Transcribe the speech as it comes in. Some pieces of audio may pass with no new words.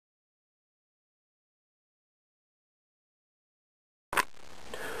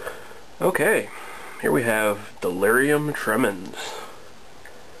Okay, here we have Delirium Tremens.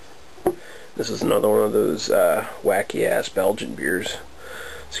 This is another one of those wacky-ass Belgian beers.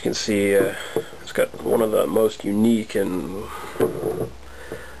 As you can see, it's got one of the most unique and,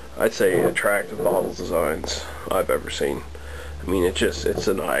 I'd say, attractive bottle designs I've ever seen. I mean, it's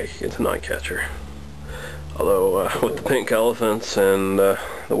an eye catcher. Although, with the pink elephants and the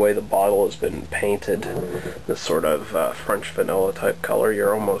way the bottle has been painted, this sort of French vanilla type color,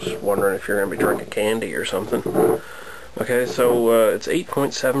 you're almost wondering if you're going to be drinking candy or something. Okay, so it's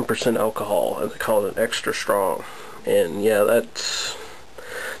 8.7% alcohol, and they call it an extra strong. And yeah, that's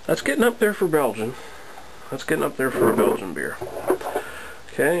getting up there for Belgian. That's getting up there for a Belgian beer.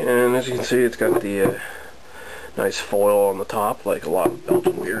 Okay, and as you can see, it's got the nice foil on the top, like a lot of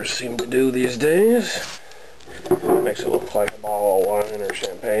Belgian beers seem to do these days. Makes it look like a bottle of wine or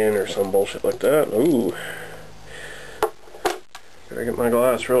champagne or some bullshit like that. Ooh. Gotta get my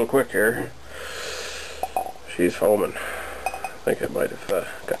glass real quick here. She's foaming. I think it might have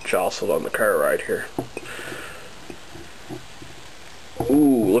got jostled on the car ride here.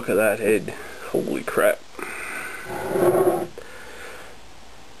 Ooh, look at that head. Holy crap.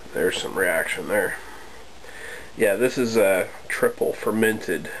 There's some reaction there. Yeah, this is triple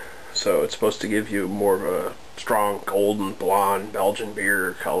fermented, so it's supposed to give you more of a strong golden blonde Belgian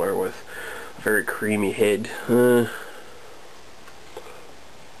beer color with a very creamy head. I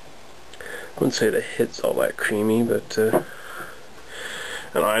wouldn't say the head's all that creamy, but and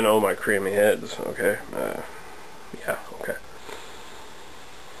I know my creamy heads. Okay, yeah, okay.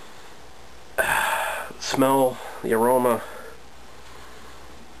 The smell, the aroma,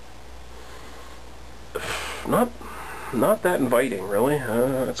 not that inviting, really.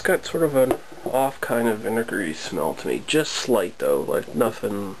 It's got sort of an off kind of vinegary smell to me. Just slight, though, like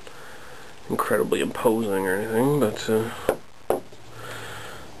nothing incredibly imposing or anything, but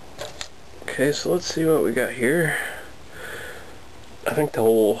okay, so let's see what we got here. I think the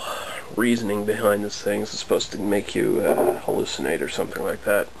whole reasoning behind this thing is supposed to make you hallucinate or something like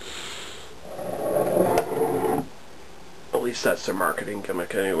that. At least that's their marketing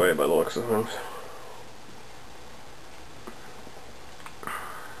gimmick anyway, by the looks of things.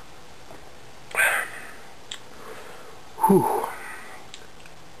 Whew.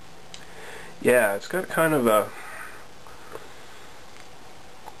 Yeah, it's got kind of a...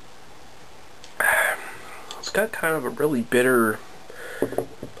 It's got kind of a really bitter,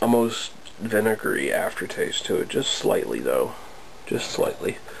 almost vinegary aftertaste to it. Just slightly, though. Just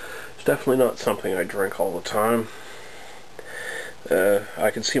slightly. It's definitely not something I drink all the time.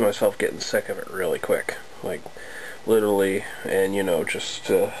 I can see myself getting sick of it really quick. Like, literally, and, you know,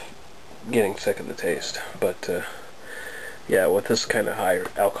 just getting sick of the taste. But, yeah, with this kind of high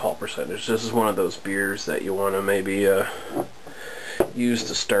alcohol percentage, this is one of those beers that you want to maybe use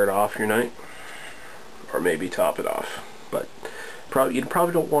to start off your night, or maybe top it off. But you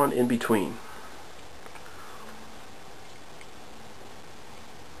probably don't want in between.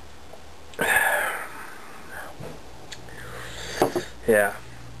 Yeah,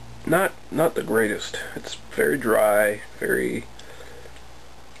 not the greatest. It's very dry, very,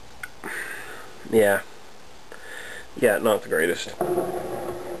 yeah, not the greatest.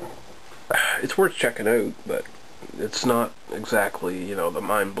 It's worth checking out, but it's not exactly, you know, the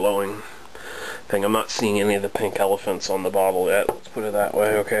mind-blowing thing. I'm not seeing any of the pink elephants on the bottle yet, let's put it that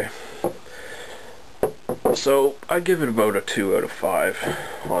way, okay? So, I'd give it about a 2 out of 5,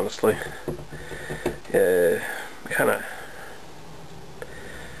 honestly. Kinda...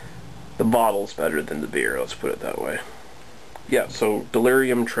 The bottle's better than the beer, let's put it that way. Yeah, so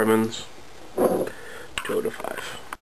Delirium Tremens, 2 out of 5.